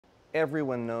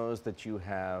Everyone knows that you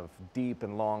have deep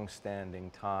and long-standing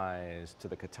ties to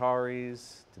the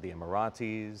Qataris, to the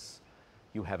Emiratis.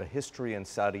 You have a history in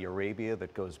Saudi Arabia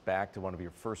that goes back to one of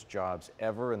your first jobs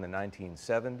ever in the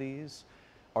 1970s.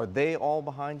 Are they all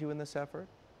behind you in this effort?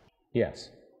 Yes,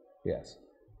 yes,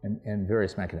 and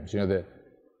various mechanisms. You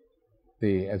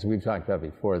know, as we've talked about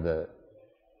before, the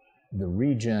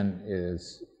region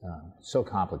is so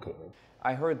complicated.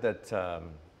 I heard that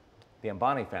the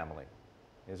Ambani family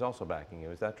is also backing you.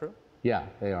 Is that true? Yeah,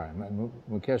 they are.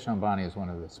 Mukesh Ambani is one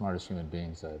of the smartest human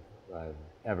beings I've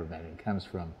ever met. He comes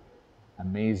from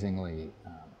amazingly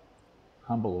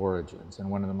humble origins in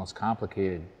one of the most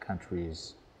complicated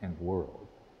countries in the world.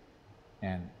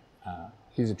 And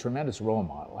he's a tremendous role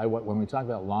model. When we talk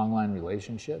about long line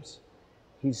relationships,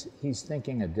 he's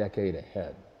thinking a decade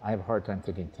ahead. I have a hard time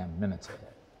thinking 10 minutes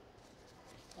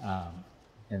ahead.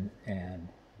 And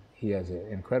he has an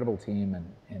incredible team,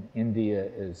 and India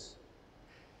is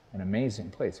an amazing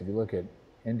place. If you look at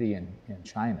India and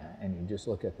China, and you just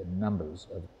look at the numbers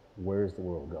of where's the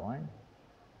world going,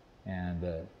 and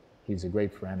he's a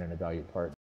great friend and a valued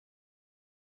partner.